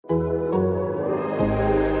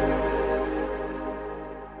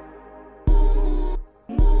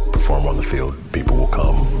field, people will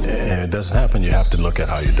come. And it doesn't happen. You have to look at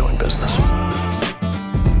how you're doing business.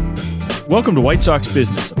 Welcome to White Sox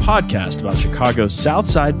Business, a podcast about Chicago's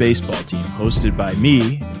Southside baseball team, hosted by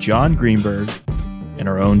me, John Greenberg, and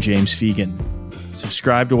our own James Fegan.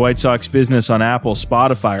 Subscribe to White Sox Business on Apple,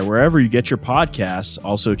 Spotify, or wherever you get your podcasts.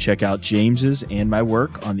 Also, check out James's and my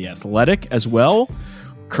work on The Athletic as well.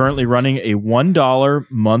 Currently running a $1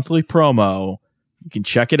 monthly promo. You can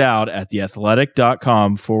check it out at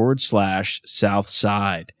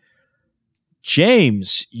theathletic.com/Southside.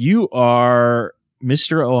 James, you are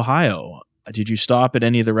Mr. Ohio. Did you stop at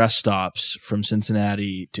any of the rest stops from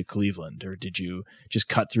Cincinnati to Cleveland, or did you just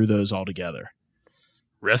cut through those altogether?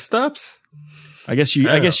 Rest stops? I guess you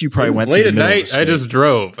probably went late to at the night. I just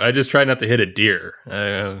drove. I just tried not to hit a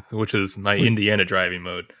deer, which is my Indiana driving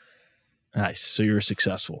mode. Nice. So you were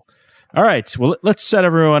successful. All right. Well, let's set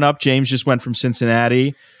everyone up. James just went from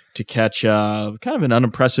Cincinnati to catch kind of an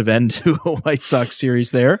unimpressive end to a White Sox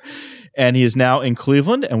series there, and he is now in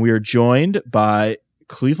Cleveland. And we are joined by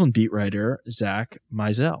Cleveland beat writer Zach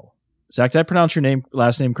Meisel. Zach, did I pronounce your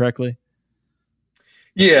last name correctly?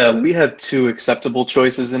 Yeah, we have two acceptable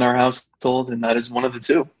choices in our household, and that is one of the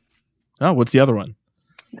two. Oh, what's the other one?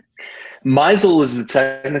 Meisel is the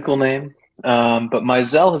technical name, but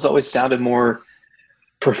Meisel has always sounded more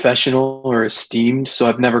professional or esteemed, so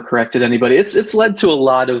I've never corrected anybody. It's led to a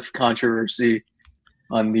lot of controversy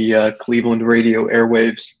on the Cleveland radio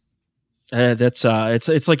airwaves. That's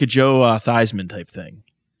it's like a Joe Theismann type thing.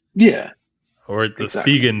 Yeah, or the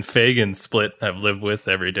Fegan-Fagan split I've lived with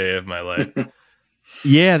every day of my life.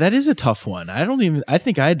 Yeah, that is a tough one. I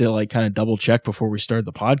think I had to kind of double check before we started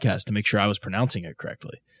the podcast to make sure I was pronouncing it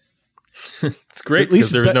correctly. It's great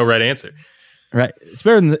because there was no right answer. Right. It's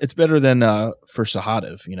better than for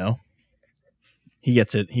Sahadev, you know. He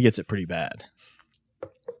gets it pretty bad.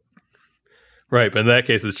 Right, but in that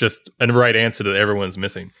case it's just a right answer that everyone's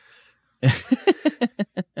missing.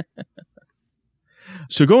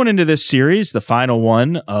 So going into this series, the final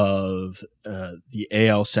one of the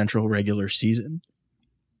AL Central regular season,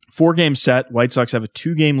 4-game set. White Sox have a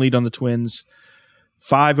 2-game lead on the Twins,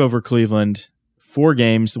 5 over Cleveland. 4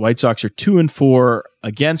 games. The White Sox are 2-4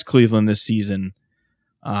 against Cleveland this season.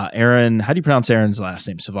 Aaron, how do you pronounce Aaron's last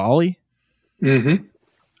name? Savali? Mm-hmm.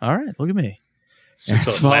 All right, look at me.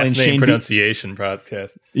 Just a last name pronunciation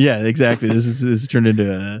podcast. Yeah, exactly. This is turned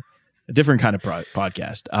into a different kind of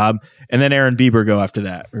podcast. And then Aaron Bieber go after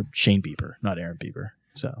that, or Shane Bieber, not Aaron Bieber.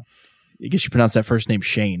 So I guess you pronounce that first name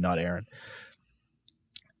Shane, not Aaron.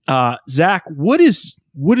 Zach, what is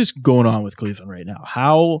going on with Cleveland right now?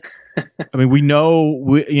 I mean,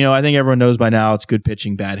 I think everyone knows by now it's good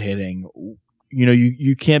pitching, bad hitting. You know,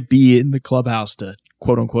 you can't be in the clubhouse to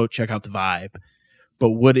quote unquote check out the vibe.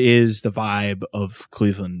 But what is the vibe of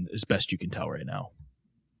Cleveland as best you can tell right now?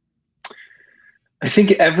 I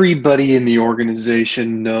think everybody in the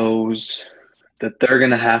organization knows that they're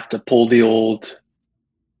going to have to pull the old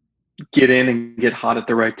get in and get hot at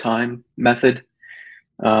the right time method.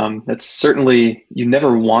 That's certainly, you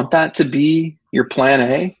never want that to be your plan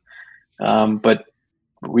A. But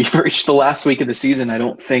we've reached the last week of the season.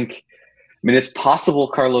 It's possible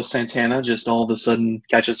Carlos Santana just all of a sudden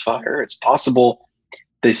catches fire. It's possible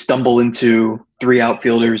they stumble into 3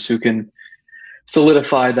 outfielders who can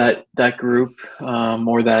solidify that group,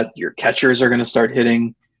 or that your catchers are going to start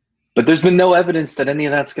hitting. But there's been no evidence that any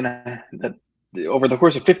of that's that over the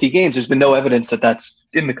course of 50 games, there's been no evidence that that's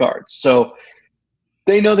in the cards. So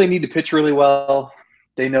they know they need to pitch really well.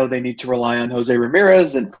 They know they need to rely on Jose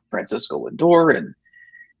Ramirez and Francisco Lindor, and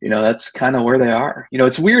that's kind of where they are.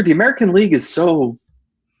 It's weird. The American League is so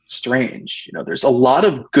strange. There's a lot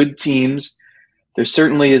of good teams. There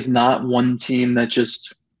certainly is not one team that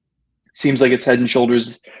just seems like it's head and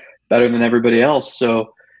shoulders better than everybody else.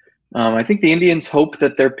 So I think the Indians hope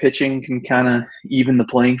that their pitching can kind of even the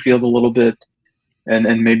playing field a little bit,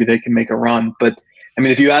 and maybe they can make a run. But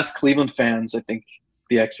if you ask Cleveland fans, I think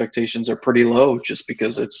the expectations are pretty low, just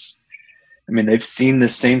because they've seen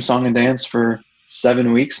this same song and dance for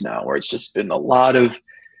 7 weeks now, where it's just been a lot of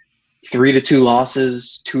 3-2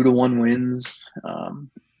 losses, 2-1 wins.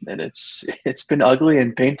 And it's been ugly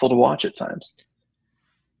and painful to watch at times.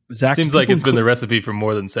 Zach, seems like it's been the recipe for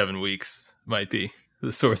more than 7 weeks, might be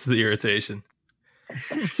the source of the irritation.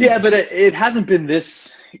 Yeah, but it hasn't been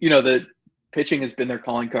this, the pitching has been their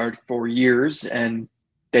calling card for years, and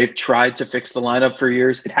they've tried to fix the lineup for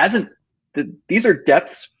years. It hasn't. These are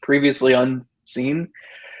depths previously unseen.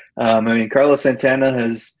 Carlos Santana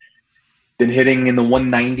has been hitting in the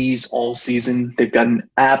 190s all season. They've gotten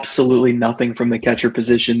absolutely nothing from the catcher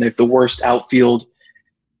position. They have the worst outfield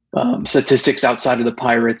statistics outside of the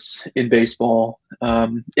Pirates in baseball.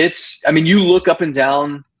 You look up and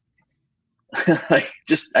down,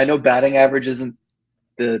 I know batting average isn't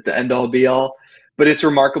the end all be all, but it's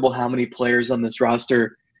remarkable how many players on this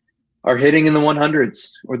roster are hitting in the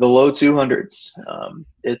 100s or the low 200s.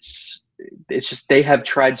 It's just they have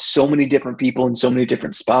tried so many different people in so many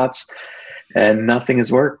different spots, and nothing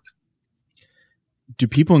has worked. Do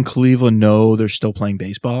people in Cleveland know they're still playing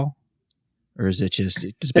baseball? Or is it just,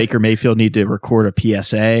 does Baker Mayfield need to record a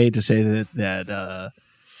PSA to say that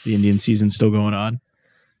the Indian season's still going on?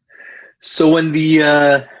 So when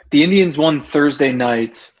the Indians won Thursday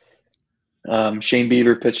night, Shane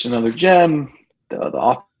Bieber pitched another gem. The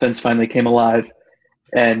offense finally came alive.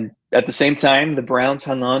 And at the same time, the Browns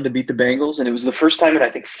hung on to beat the Bengals. And it was the first time in, I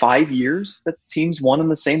think, 5 years that teams won on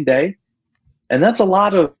the same day. And that's a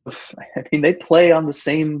lot of – they play on the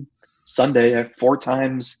same Sunday 4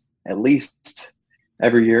 times at least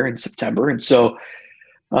every year in September. And so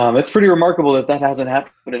it's pretty remarkable that hasn't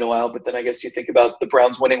happened in a while. But then I guess you think about the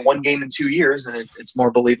Browns winning 1 game in 2 years and it's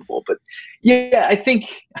more believable. But yeah, I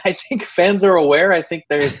think fans are aware. I think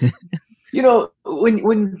they're,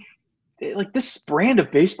 when like this brand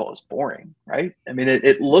of baseball is boring, right? I mean,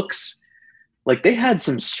 it looks like they had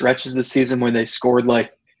some stretches this season when they scored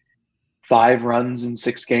like 5 runs in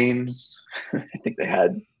 6 games. I think they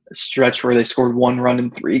had a stretch where they scored 1 run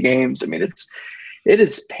in 3 games. I mean, it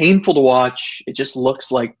is painful to watch. It just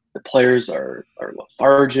looks like the players are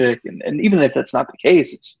lethargic. And even if that's not the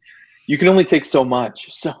case, you can only take so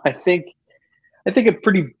much. So I think a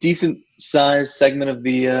pretty decent sized segment of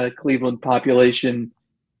the Cleveland population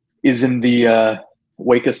is in the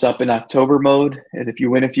wake us up in October mode. And if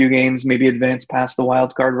you win a few games, maybe advance past the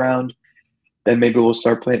wild card round, then maybe we'll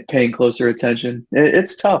start paying closer attention.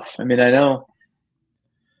 It's tough. I mean, I know.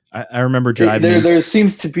 I remember driving. There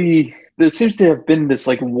seems to have been this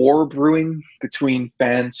like war brewing between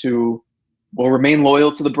fans who will remain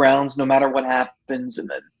loyal to the Browns no matter what happens, and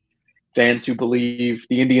then fans who believe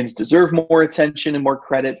the Indians deserve more attention and more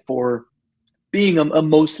credit for being a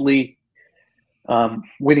mostly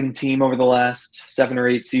winning team over the last 7 or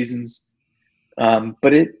 8 seasons.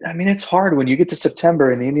 But it's hard when you get to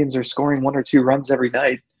September and the Indians are scoring 1 or 2 runs every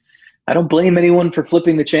night. I don't blame anyone for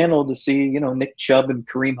flipping the channel to see, Nick Chubb and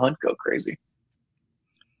Kareem Hunt go crazy.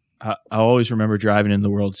 I always remember driving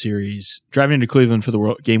into Cleveland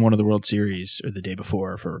for game 1 of the World Series, or the day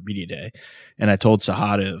before for media day. And I told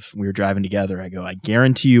Sahadev, we were driving together, I go, I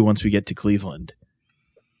guarantee you once we get to Cleveland,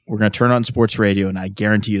 we're going to turn on sports radio and I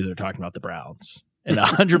guarantee you they're talking about the Browns. And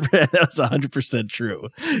that was 100% true.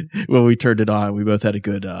 When we turned it on, we both had a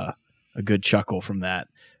good chuckle from that.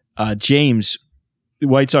 James, the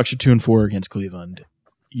White Sox are 2-4 against Cleveland.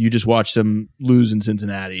 You just watched them lose in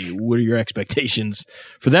Cincinnati. What are your expectations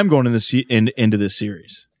for them going into this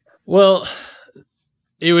series? Well,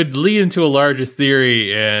 it would lead into a larger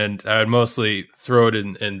theory, and I would mostly throw it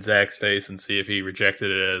in Zach's face and see if he rejected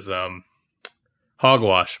it as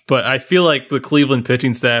hogwash. But I feel like the Cleveland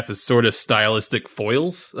pitching staff is sort of stylistic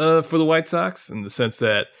foils for the White Sox, in the sense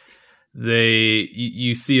that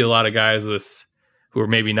you see a lot of guys who are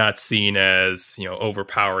maybe not seen as,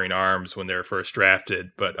 overpowering arms when they're first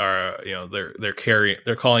drafted, but are,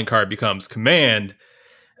 their calling card becomes command.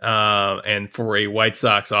 And for a White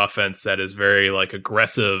Sox offense that is very like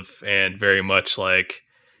aggressive and very much like,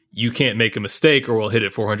 you can't make a mistake or we'll hit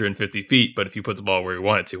it 450 feet. But if you put the ball where we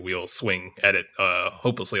want it to, we'll swing at it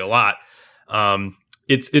hopelessly a lot.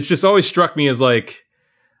 It's just always struck me as like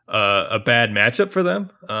a bad matchup for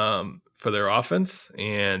them. For their offense.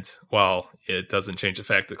 And while it doesn't change the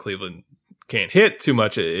fact that Cleveland can't hit too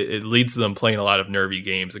much, it leads to them playing a lot of nervy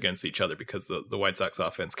games against each other, because the White Sox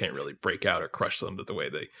offense can't really break out or crush them the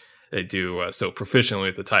way they do so proficiently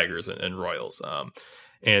with the Tigers and Royals.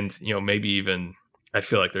 And, maybe even, I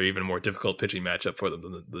feel like they're even more difficult pitching matchup for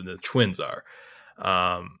them than the Twins are.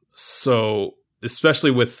 So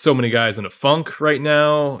especially with so many guys in a funk right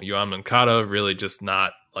now, Yoan Moncada really just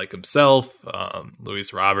not like himself.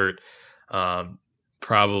 Luis Robert,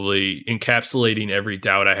 probably encapsulating every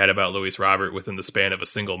doubt I had about Luis Robert within the span of a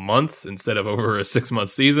single month instead of over a 6-month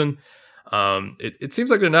season. It seems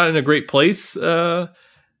like they're not in a great place to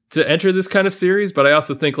enter this kind of series, but I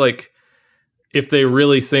also think like if they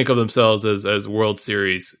really think of themselves as World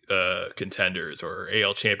Series contenders or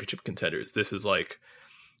AL Championship contenders, this is like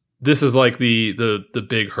the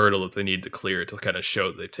big hurdle that they need to clear to kind of show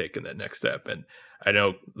that they've taken that next step. And I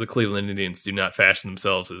know the Cleveland Indians do not fashion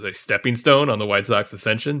themselves as a stepping stone on the White Sox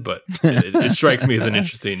ascension, but it strikes me as an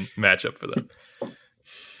interesting matchup for them.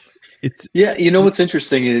 What's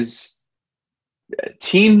interesting is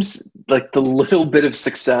teams like the little bit of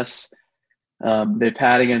success they've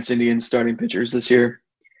had against Indians starting pitchers this year.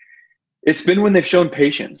 It's been when they've shown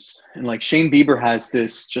patience. And like Shane Bieber has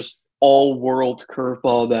this just all-world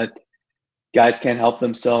curveball that guys can't help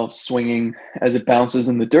themselves swinging as it bounces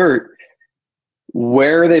in the dirt.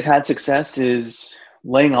 Where they've had success is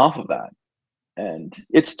laying off of that. And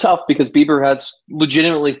it's tough because Bieber has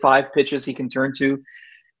legitimately 5 pitches he can turn to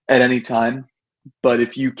at any time. But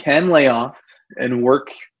if you can lay off and work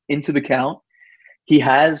into the count, he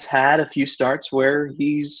has had a few starts where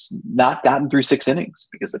he's not gotten through 6 innings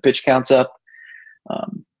because the pitch counts up.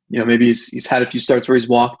 Maybe he's had a few starts where he's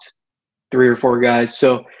walked 3 or 4 guys.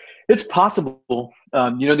 So it's possible.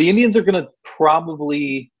 The Indians are going to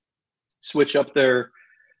probably switch up their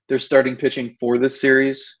starting pitching for this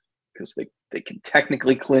series because they can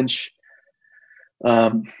technically clinch.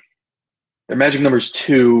 Their magic number is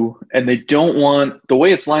 2, and they don't want – the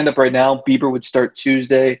way it's lined up right now, Bieber would start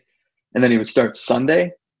Tuesday, and then he would start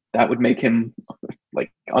Sunday. That would make him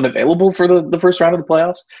unavailable for the first round of the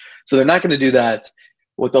playoffs. So they're not going to do that.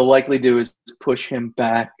 What they'll likely do is push him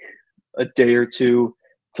back a day or two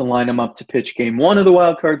to line him up to pitch game 1 of the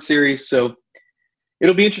wild card series. So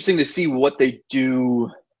it'll be interesting to see what they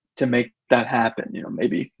do to make that happen.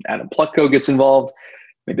 Maybe Adam Plutko gets involved.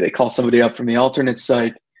 Maybe they call somebody up from the alternate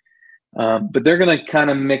site. But they're going to kind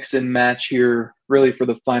of mix and match here really for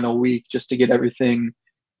the final week just to get everything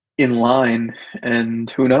in line.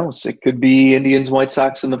 And who knows? It could be Indians, White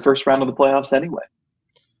Sox in the first round of the playoffs anyway.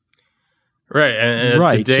 Right. And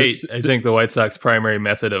right. To date, I think the White Sox primary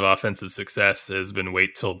method of offensive success has been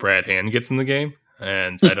wait till Brad Hand gets in the game.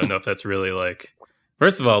 And I don't know if that's really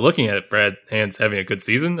first of all, looking at it, Brad Hand's having a good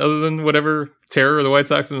season other than whatever terror the White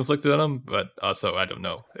Sox have inflicted on him. But also, I don't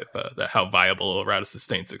know if how viable a route of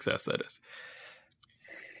sustained success that is.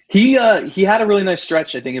 He had a really nice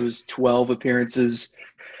stretch. I think it was 12 appearances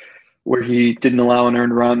where he didn't allow an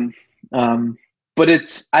earned run. But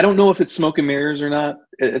I don't know if it's smoke and mirrors or not.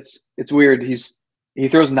 It's weird. He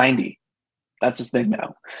throws 90. That's his thing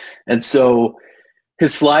now. And so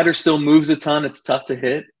his slider still moves a ton. It's tough to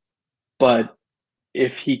hit. But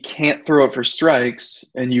if he can't throw it for strikes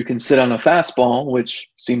and you can sit on a fastball, which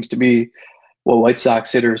seems to be what White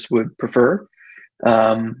Sox hitters would prefer,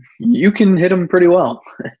 you can hit him pretty well.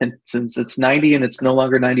 And since it's 90 and it's no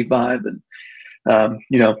longer 95, and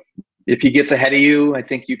if he gets ahead of you, I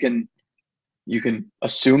think you can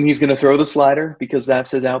assume he's going to throw the slider because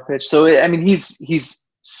that's his out pitch. So I mean, he's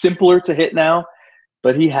simpler to hit now,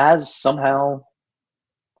 but he has somehow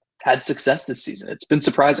had success this season. It's been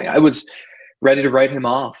surprising. I was ready to write him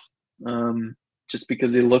off just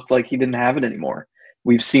because it looked like he didn't have it anymore.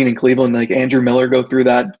 We've seen in Cleveland, Andrew Miller go through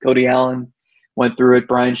that. Cody Allen went through it.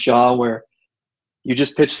 Brian Shaw, where you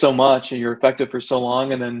just pitch so much and you're effective for so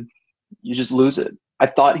long and then you just lose it. I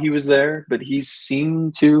thought he was there, but he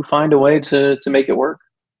seemed to find a way to make it work.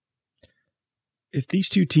 If these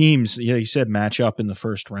two teams, you said match up in the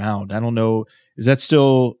first round, I don't know, is that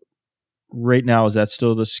still right now? Is that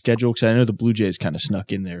still the schedule? Because I know the Blue Jays kind of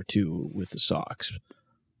snuck in there too with the Sox.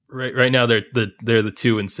 Right now they're the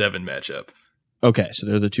 2-7 matchup. Okay, so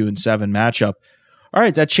they're the 2-7 matchup. All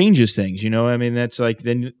right, that changes things. I mean, that's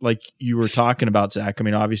then you were talking about, Zach. I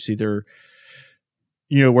mean, obviously they're.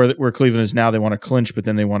 Where Cleveland is now, they want to clinch, but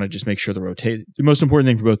then they want to just make sure the most important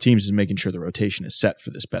thing for both teams is making sure the rotation is set for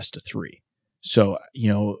this best of 3. So,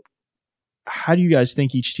 how do you guys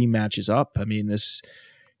think each team matches up? I mean, the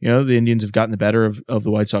Indians have gotten the better of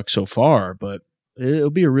the White Sox so far, but it'll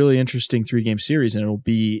be a really interesting 3-game series, and it'll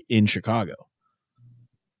be in Chicago.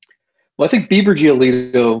 Well, I think Bieber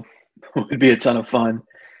Giolito would be a ton of fun.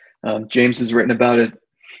 James has written about it.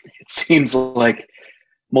 It seems like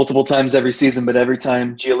multiple times every season, but every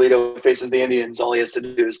time Giolito faces the Indians, all he has to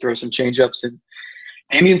do is throw some changeups, and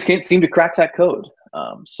the Indians can't seem to crack that code.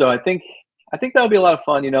 So I think that would be a lot of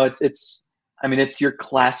fun. It's your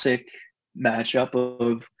classic matchup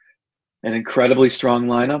of an incredibly strong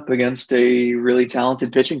lineup against a really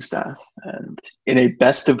talented pitching staff, and in a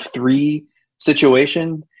best of 3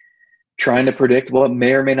 situation, trying to predict what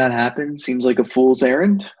may or may not happen seems like a fool's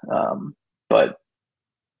errand. But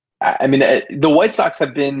I mean, the White Sox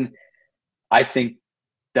have been, I think,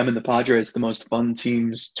 them and the Padres, the most fun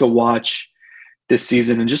teams to watch this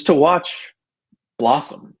season and just to watch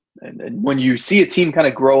blossom. And when you see a team kind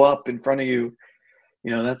of grow up in front of you,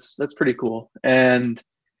 that's pretty cool. And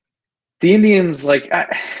the Indians,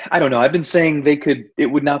 I don't know. I've been saying it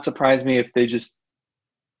would not surprise me if they just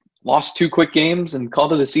lost 2 quick games and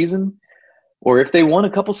called it a season, or if they won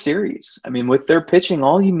a couple series. I mean, with their pitching,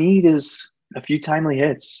 all you need is a few timely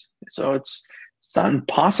hits. So it's not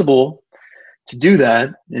impossible to do that.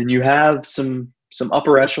 And you have some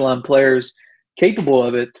upper echelon players capable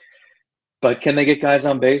of it. But can they get guys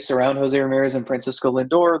on base around Jose Ramirez and Francisco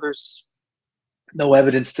Lindor? There's no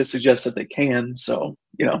evidence to suggest that they can. So,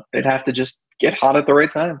 they'd have to just get hot at the right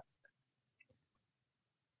time.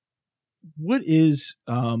 What is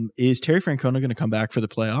Terry Francona going to come back for the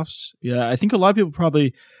playoffs? Yeah, I think a lot of people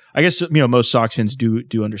probably, I guess, most Sox fans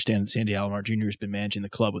do understand that Sandy Alomar Jr. has been managing the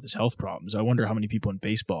club with his health problems. I wonder how many people in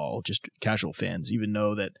baseball, just casual fans, even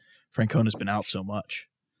know that Francona's been out so much.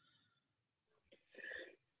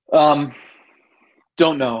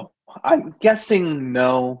 Don't know. I'm guessing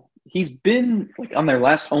no. He's been on their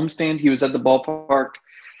last homestand. He was at the ballpark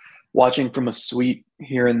watching from a suite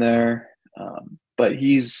here and there. But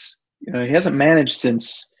he's, he hasn't managed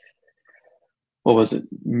since, what was it,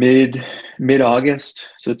 mid-August.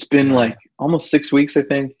 So it's been almost 6 weeks, I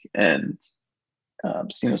think. And,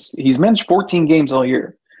 he's managed 14 games all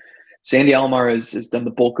year. Sandy Alomar has done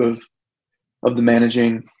the bulk of the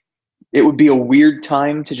managing. It would be a weird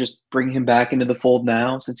time to just bring him back into the fold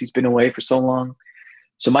now since he's been away for so long.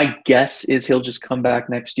 So my guess is he'll just come back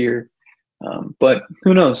next year. But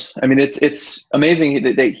who knows? I mean, it's amazing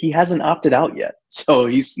that he hasn't opted out yet. So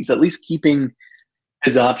he's at least keeping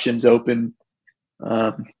his options open.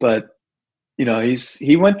 But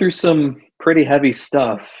he went through some pretty heavy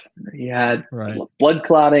stuff. He had blood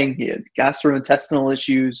clotting, he had gastrointestinal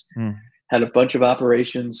issues, had a bunch of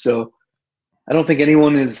operations. So I don't think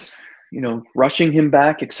anyone is, rushing him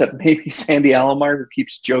back except maybe Sandy Alomar, who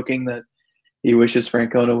keeps joking that he wishes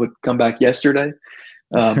Francona would come back yesterday.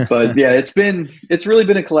 But yeah, it's really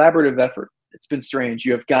been a collaborative effort. It's been strange.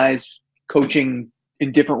 You have guys coaching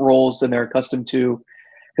in different roles than they're accustomed to,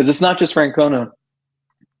 because it's not just Francona.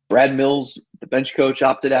 Brad Mills, the bench coach,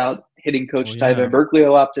 opted out. Hitting coach Ty Van Berkeley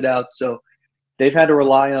opted out. So they've had to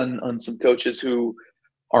rely on some coaches who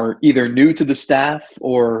are either new to the staff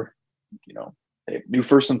or, they have new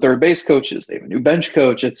first and third base coaches. They have a new bench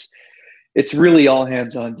coach. It's really all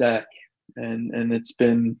hands on deck. And it's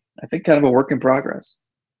been, I think, kind of a work in progress.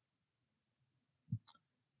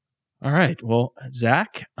 All right. Well,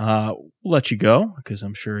 Zach, we'll let you go because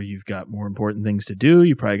I'm sure you've got more important things to do.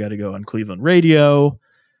 You probably got to go on Cleveland radio.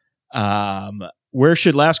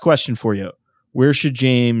 Last question for you. Where should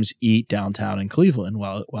James eat downtown in Cleveland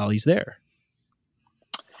while he's there?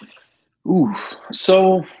 Ooh,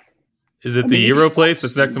 so is it the Euro place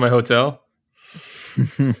that's next to my hotel?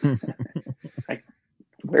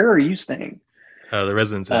 Where are you staying? The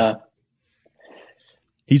Residence Inn.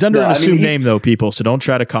 He's under an assumed name, though, people, so don't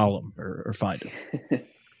try to call him or find him.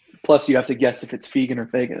 Plus, you have to guess if it's Fegan or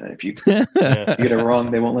Fagan. If you get it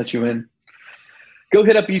wrong, they won't let you in. Go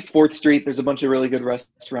hit up East 4th Street. There's a bunch of really good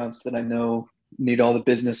restaurants that I know need all the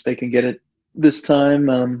business they can get it this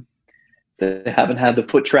time. They haven't had the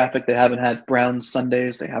foot traffic. They haven't had Brown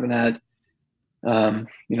Sundays. They haven't had,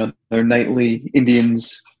 their nightly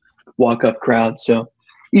Indians walk-up crowd. So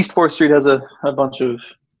East 4th Street has a bunch of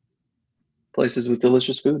places with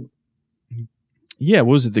delicious food. Yeah,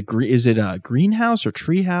 what was it? Is it a Greenhouse or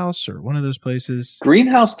Treehouse or one of those places?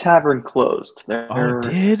 Greenhouse Tavern closed. It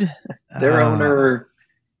did? Their owner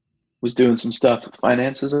was doing some stuff with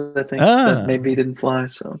finances, I think, that maybe didn't fly.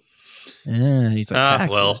 So he's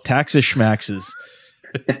like taxes schmaxes.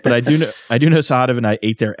 But I do know Sahadev and I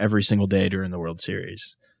ate there every single day during the World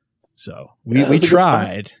Series. So we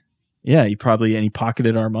tried. Yeah, he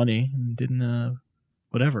pocketed our money and didn't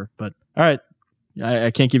whatever. But all right,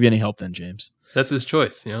 I can't give you any help then, James. That's his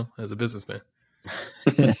choice, as a businessman.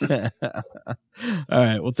 All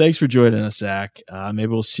right. Well, thanks for joining us, Zach. Maybe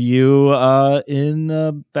we'll see you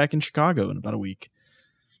back in Chicago in about a week.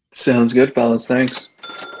 Sounds good, fellas. Thanks.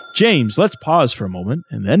 James, let's pause for a moment,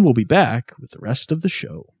 and then we'll be back with the rest of the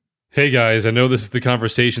show. Hey guys, I know this is the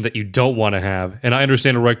conversation that you don't want to have, and I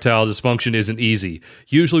understand erectile dysfunction isn't easy.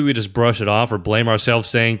 Usually we just brush it off or blame ourselves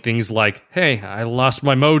saying things like, hey, I lost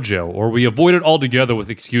my mojo, or we avoid it altogether with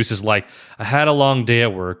excuses like, I had a long day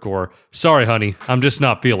at work, or sorry honey, I'm just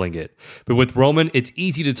not feeling it. But with Roman, it's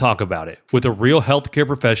easy to talk about it, with a real healthcare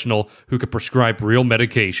professional who can prescribe real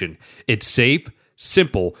medication. It's safe,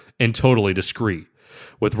 simple, and totally discreet.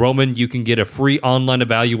 With Roman, you can get a free online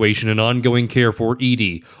evaluation and ongoing care for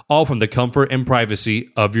ED, all from the comfort and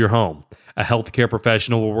privacy of your home. A healthcare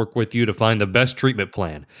professional will work with you to find the best treatment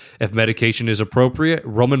plan. If medication is appropriate,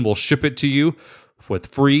 Roman will ship it to you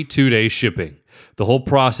with free 2-day shipping. The whole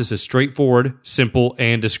process is straightforward, simple,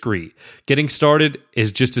 and discreet. Getting started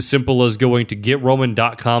is just as simple as going to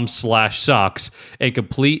GetRoman.com/socks and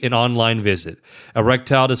complete an online visit.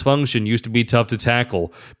 Erectile dysfunction used to be tough to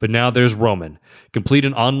tackle, but now there's Roman. Complete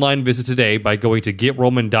an online visit today by going to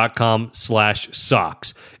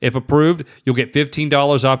GetRoman.com/socks. If approved, you'll get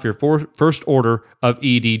 $15 off your first order of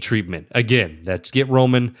ED treatment. Again, that's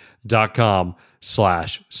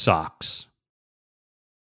GetRoman.com/socks.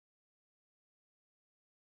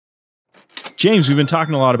 James, we've been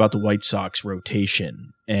talking a lot about the White Sox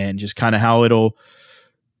rotation and just kind of how it'll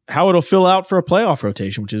fill out for a playoff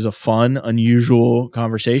rotation, which is a fun, unusual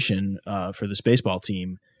conversation for this baseball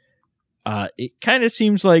team. It kind of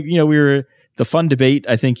seems like, the fun debate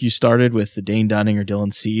I think you started with the Dane Dunning or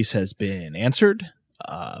Dylan Cease has been answered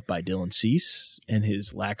by Dylan Cease and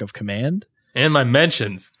his lack of command. And my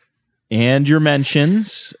mentions. And your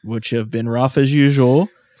mentions, which have been rough as usual.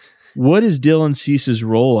 What is Dylan Cease's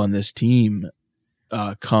role on this team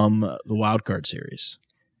come the wild card series?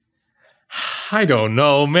 I don't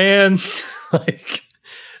know, man. It's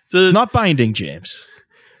not binding, James.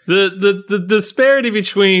 The disparity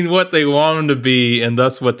between what they want him to be and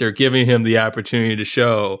thus what they're giving him the opportunity to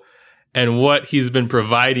show and what he's been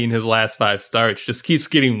providing his last 5 starts just keeps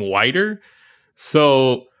getting wider.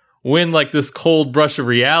 So when this cold brush of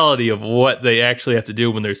reality of what they actually have to do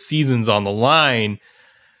when their season's on the line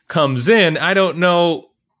comes in, I don't know.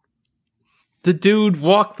 The dude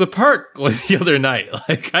walked the park the other night.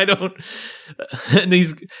 And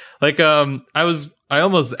he's I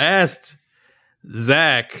almost asked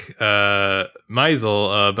Zach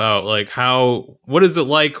Meisel about what is it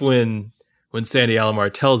like when Sandy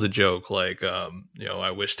Alomar tells a joke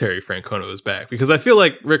I wish Terry Francona was back, because I feel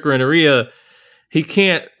like Rick Renteria, he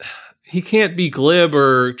can't be glib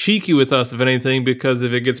or cheeky with us, if anything, because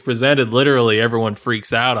if it gets presented literally, everyone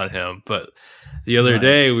freaks out on him. But the other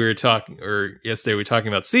day yesterday we were talking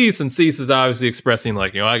about Cease, and Cease is obviously expressing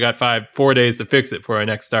I got 4 days to fix it for our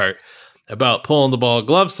next start, about pulling the ball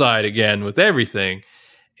glove side again with everything.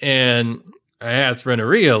 And I asked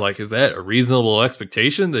Renteria, is that a reasonable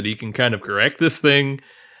expectation that he can kind of correct this thing?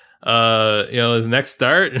 His next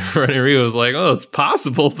start, Renteria was like, "Oh, it's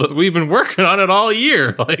possible, but we've been working on it all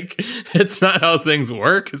year. It's not how things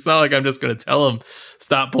work. It's not like I'm just going to tell him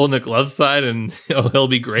stop pulling the glove side and he'll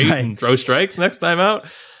be great and throw strikes next time out."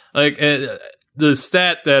 The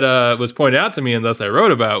stat that was pointed out to me, and thus I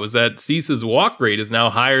wrote about, was that Cease's walk rate is now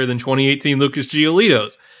higher than 2018 Lucas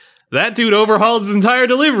Giolito's. That dude overhauled his entire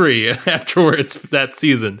delivery afterwards that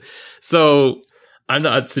season. So I'm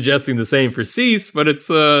not suggesting the same for Cease, but it's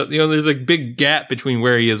there's a big gap between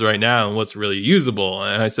where he is right now and what's really usable.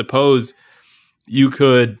 And I suppose you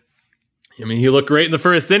could, he looked great in the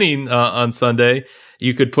first inning on Sunday.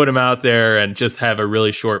 You could put him out there and just have a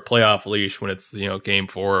really short playoff leash when it's game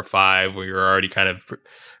 4 or 5, where you're already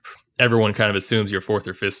everyone kind of assumes your 4th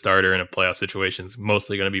or 5th starter in a playoff situation is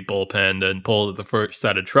mostly going to be bullpenned and pulled at the first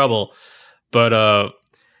side of trouble. But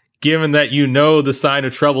given that the sign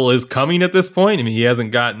of trouble is coming at this point, he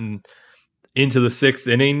hasn't gotten into the 6th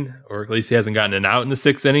inning, or at least he hasn't gotten an out in the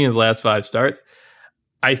 6th inning in his last 5 starts.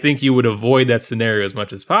 I think you would avoid that scenario as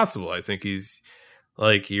much as possible. I think he's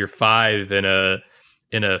year 5 in the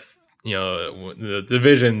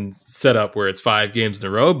division setup where it's 5 games in a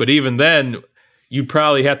row. But even then, you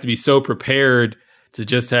probably have to be so prepared to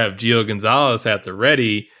just have Gio Gonzalez at the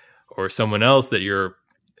ready, or someone else or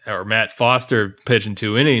Matt Foster pitching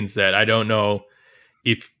 2 innings, that I don't know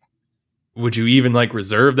if would you even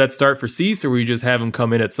reserve that start for Cease, or would you just have him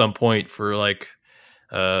come in at some point for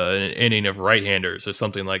an inning of right-handers or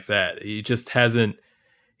something like that? He just hasn't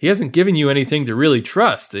given you anything to really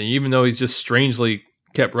trust. And even though he's just strangely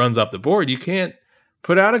kept runs off the board, you can't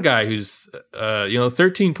put out a guy who's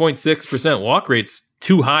 13.6% walk rate's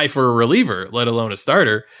too high for a reliever, let alone a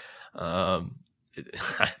starter. I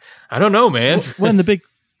don't know, man. Well, and the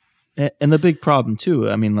big problem too,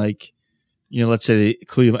 let's say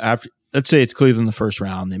Cleveland, let's say it's Cleveland the first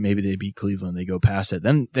round, maybe they beat Cleveland, they go past it,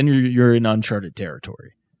 then you're in uncharted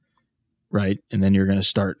territory, right? And then you're going to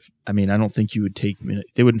start. I don't think you would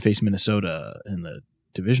they wouldn't face Minnesota in the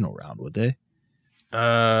divisional round, would they?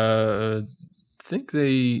 I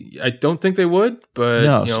don't think they would, but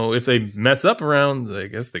no. If they mess up around, I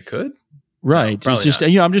guess they could. Right. No, it's just,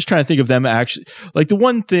 I'm just trying to think of them actually. The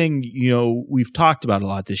one thing, we've talked about a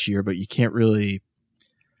lot this year, but you can't really,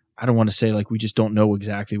 I don't want to say we just don't know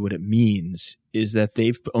exactly what it means, is that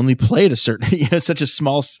they've only played a certain, such a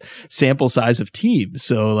small sample size of teams.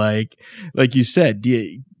 So like you said,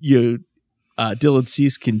 Dylan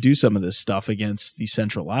Cease can do some of this stuff against these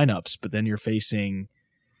central lineups, but then you're facing,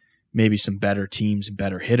 maybe some better teams and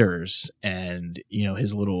better hitters, and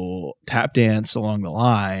his little tap dance along the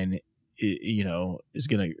line, is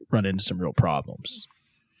going to run into some real problems.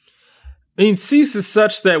 I mean, Cease is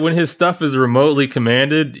such that when his stuff is remotely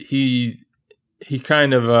commanded, he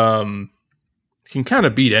kind of can kind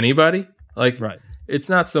of beat anybody. Like, right. It's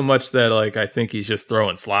not so much that like I think he's just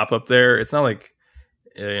throwing slop up there. It's not like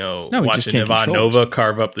watching Ivan Nova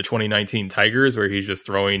carve up the 2019 Tigers where he's just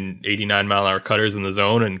throwing 89 mile an hour cutters in the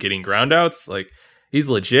zone and getting groundouts. Like, he's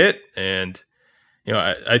legit. And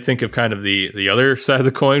I think of kind of the other side of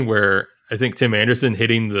the coin where I think Tim Anderson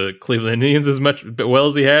hitting the Cleveland Indians as well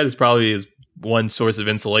as he had is probably his one source of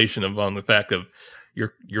insulation on the fact of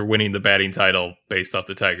you're winning the batting title based off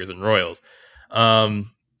the Tigers and Royals.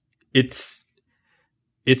 It's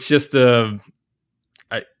just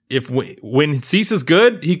when Cease is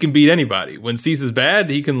good, he can beat anybody. When Cease is bad,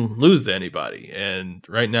 he can lose to anybody. And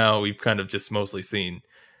right now, we've kind of just mostly seen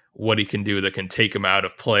what he can do that can take him out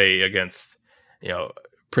of play against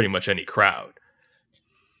pretty much any crowd.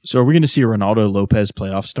 So, are we going to see a Ronaldo Lopez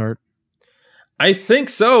playoff start? I think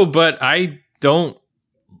so, but I don't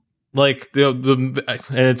like and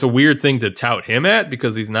it's a weird thing to tout him at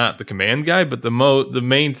because he's not the command guy. But the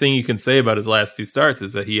main thing you can say about his last two starts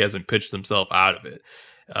is that he hasn't pitched himself out of it.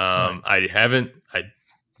 I'm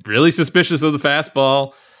really suspicious of the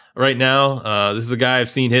fastball right now. This is a guy I've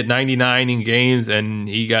seen hit 99 in games, and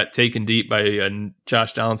he got taken deep by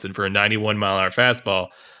Josh Johnson for a 91 mile an hour fastball.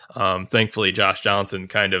 Thankfully, Josh Johnson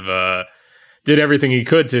kind of did everything he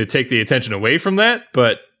could to take the attention away from that,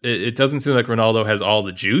 but it doesn't seem like Ronaldo has all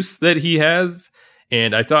the juice that he has.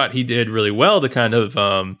 And I thought he did really well to kind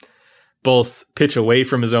of both pitch away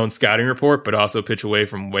from his own scouting report, but also pitch away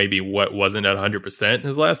from maybe what wasn't at 100%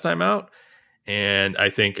 his last time out. And I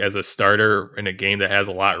think as a starter in a game that has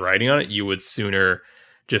a lot riding on it, you would sooner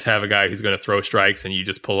just have a guy who's going to throw strikes and you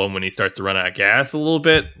just pull him when he starts to run out of gas a little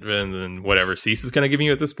bit, and then whatever Cease is kind of giving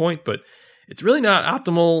you at this point. But it's really not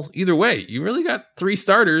optimal either way. You really got three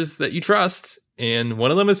starters that you trust, and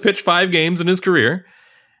one of them has pitched 5 games in his career,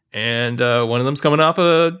 and one of them's coming off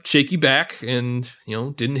a shaky back and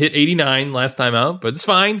didn't hit 89 last time out, but it's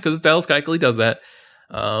fine because Dallas Keuchel does that.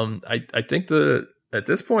 I think at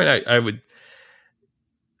this point I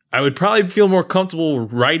would probably feel more comfortable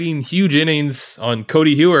writing huge innings on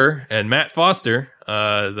Cody Hewer and Matt Foster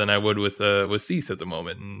than I would with Cease at the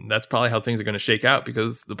moment. And that's probably how things are going to shake out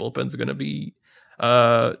because the bullpens are going to be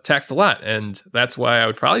taxed a lot. And that's why I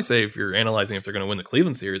would probably say if you're analyzing if they're going to win the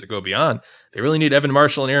Cleveland series or go beyond, they really need Evan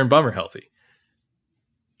Marshall and Aaron Bummer healthy.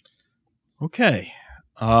 Okay.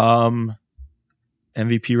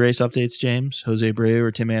 MVP race updates, James, Jose Abreu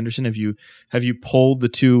or Tim Anderson. Have you polled the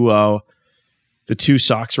two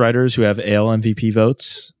Sox writers who have AL MVP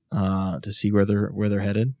votes to see where they're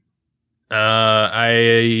headed?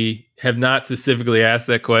 I have not specifically asked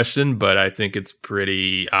that question, but I think it's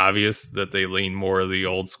pretty obvious that they lean more the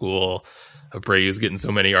old school Abreu's getting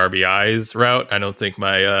so many RBIs route. I don't think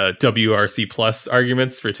my WRC plus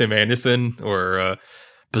arguments for Tim Anderson or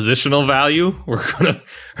positional value are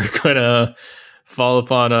gonna fall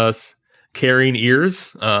upon us carrying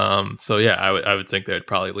ears. So yeah, I would think they'd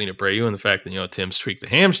probably lean Abreu, and the fact that Tim's tweaked the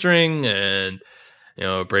hamstring and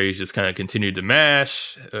Abreu's just kind of continued to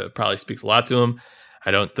mash probably speaks a lot to him. I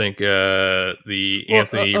don't think the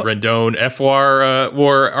Anthony Rendon FWAR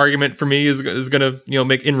war argument for me is going to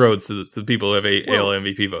make inroads to the people who have AL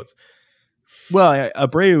MVP votes. Well,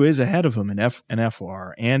 Abreu is ahead of him in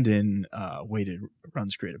FWAR and in weighted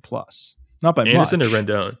runs created plus, not by Anderson much. or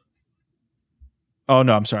Rendon. Oh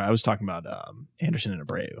no, I'm sorry. I was talking about Anderson and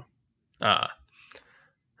Abreu.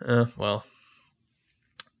 Well,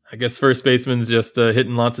 I guess first baseman's just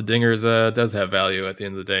hitting lots of dingers does have value at the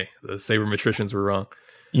end of the day. The sabermetricians were wrong.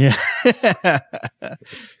 Yeah.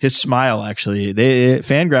 His smile, actually.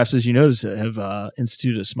 Fangraphs, as you notice, have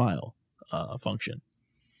instituted a smile function.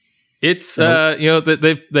 It's, they I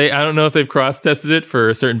don't know if they've cross-tested it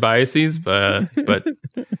for certain biases, but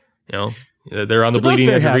they're on the bleeding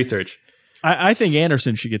edge of research. I think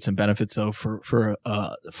Anderson should get some benefits though for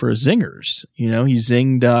zingers. He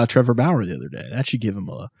zinged Trevor Bauer the other day. That should give him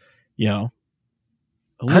a little.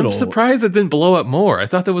 I'm surprised it didn't blow up more. I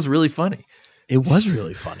thought that was really funny. It was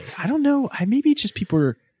really funny. I don't know. Maybe just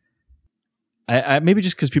people are. Maybe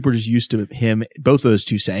just because people are just used to him, both of those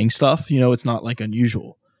two saying stuff. It's not like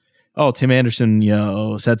unusual. Oh, Tim Anderson,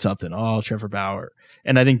 said something. Oh, Trevor Bauer,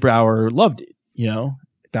 and I think Bauer loved it.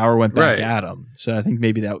 Bauer went back at him. So I think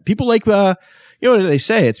maybe that people like, what do they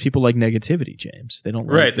say? It's people like negativity, James. They don't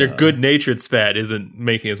like, their good-natured spat isn't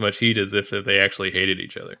making as much heat as if they actually hated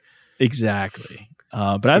each other. Exactly. But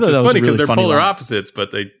I thought that was funny because they're polar opposites,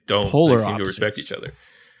 but they don't. They seem to respect each other.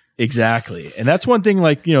 Exactly. And that's one thing,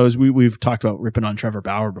 like, you know, as we've talked about ripping on Trevor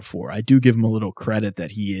Bauer before, I do give him a little credit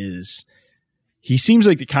that he seems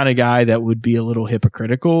like the kind of guy that would be a little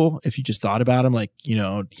hypocritical if you just thought about him. Like, you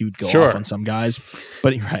know, he would go off on some guys,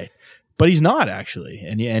 but he's not actually.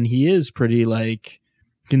 And he is pretty like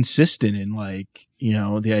consistent in, like, you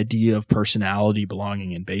know, the idea of personality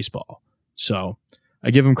belonging in baseball. So I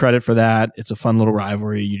give him credit for that. It's a fun little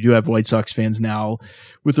rivalry. You do have White Sox fans now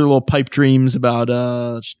with their little pipe dreams about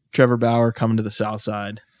Trevor Bauer coming to the South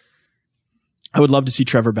Side. I would love to see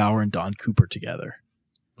Trevor Bauer and Don Cooper together.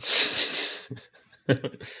 I'd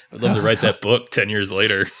love to write that book 10 years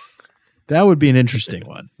later. That would be an interesting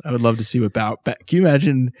one. I would love to see what Bauer. Can you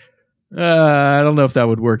imagine? I don't know if that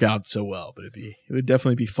would work out so well, but it would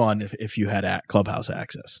definitely be fun if you had clubhouse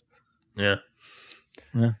access. Yeah.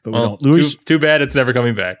 Yeah, but we don't. Luis, too bad it's never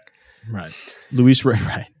coming back. Right. Luis,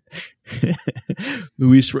 right.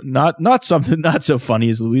 Luis, not something not so funny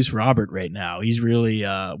as Luis Robert right now. He's really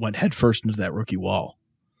went headfirst into that rookie wall.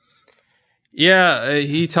 Yeah,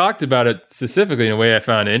 he talked about it specifically in a way I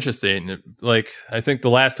found interesting. Like, I think the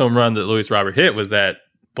last home run that Luis Robert hit was that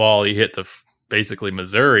ball he hit to basically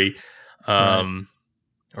Missouri,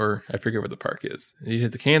 or I forget where the park is. He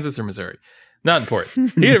hit to Kansas or Missouri. Not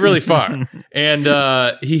important. He hit it really far.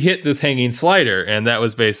 And he hit this hanging slider, and that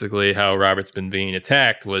was basically how Robert's been being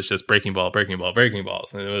attacked, was just breaking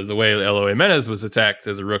balls. And it was the way Eloy Jimenez was attacked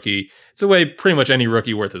as a rookie. It's the way pretty much any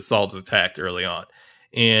rookie worth his salt is attacked early on.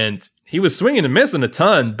 And he was swinging and missing a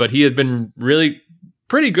ton, but he had been really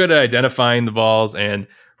pretty good at identifying the balls and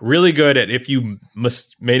really good at, if you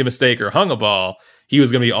made a mistake or hung a ball, he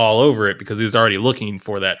was going to be all over it because he was already looking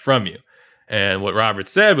for that from you. And what Robert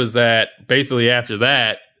said was that basically after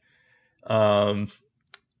that,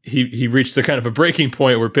 he reached a kind of a breaking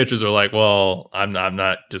point where pitchers are like, well, I'm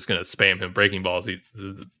not just going to spam him breaking balls.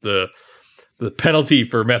 The penalty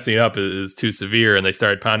for messing up is too severe, and they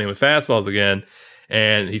started pounding with fastballs again.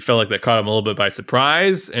 And he felt like that caught him a little bit by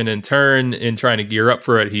surprise. And in turn, in trying to gear up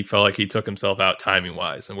for it, he felt like he took himself out timing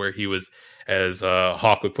wise, and where he was, as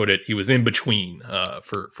Hawk would put it, he was in between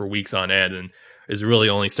for weeks on end, and is really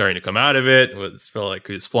only starting to come out of it. Felt like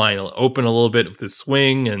he was flying open a little bit with his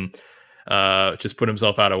swing, and just put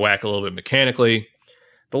himself out of whack a little bit mechanically.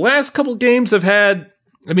 The last couple games have had,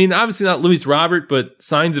 I mean, obviously not Luis Robert, but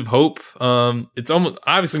signs of hope. It's almost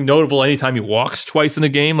obviously notable anytime he walks twice in a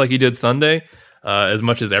game like he did Sunday, as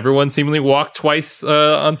much as everyone seemingly walked twice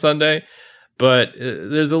on Sunday. But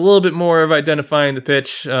there's a little bit more of identifying the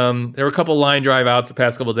pitch. There were a couple line drive outs the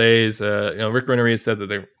past couple of days. Rick Rennery said that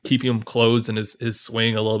they're keeping him closed and his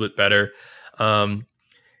swing a little bit better. And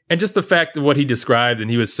just the fact of what he described,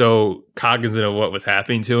 and he was so cognizant of what was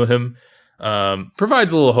happening to him,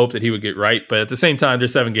 provides a little hope that he would get right. But at the same time,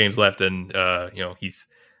 there's 7 games left, and he's,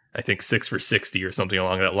 I think, 6 for 60 or something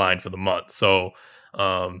along that line for the month. So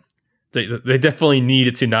they definitely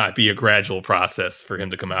needed to not be a gradual process for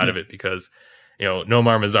him to come out of it, because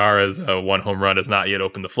Nomar Mazara's 1 home run has not yet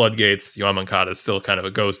opened the floodgates. Yoan Moncada is still kind of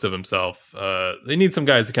a ghost of himself. They need some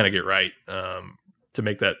guys to kind of get right to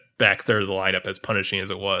make that back third of the lineup as punishing as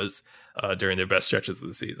it was during their best stretches of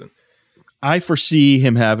the season. I foresee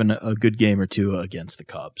him having a good game or two against the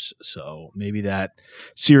Cubs. So maybe that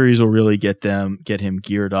series will really get him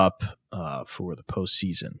geared up for the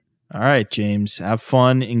postseason. All right, James, have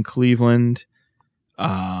fun in Cleveland.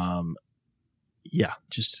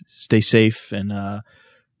 Just stay safe and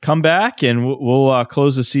come back, and we'll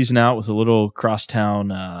close the season out with a little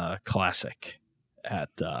crosstown classic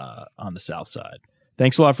on the South Side.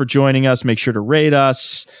 Thanks a lot for joining us. Make sure to rate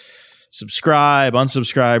us, subscribe,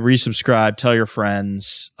 unsubscribe, resubscribe, tell your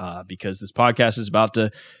friends, because this podcast is about to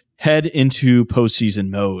head into postseason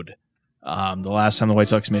mode. The last time the White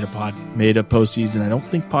Sox made a postseason, I don't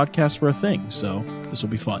think podcasts were a thing, so this will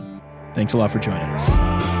be fun. Thanks a lot for joining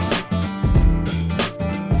us.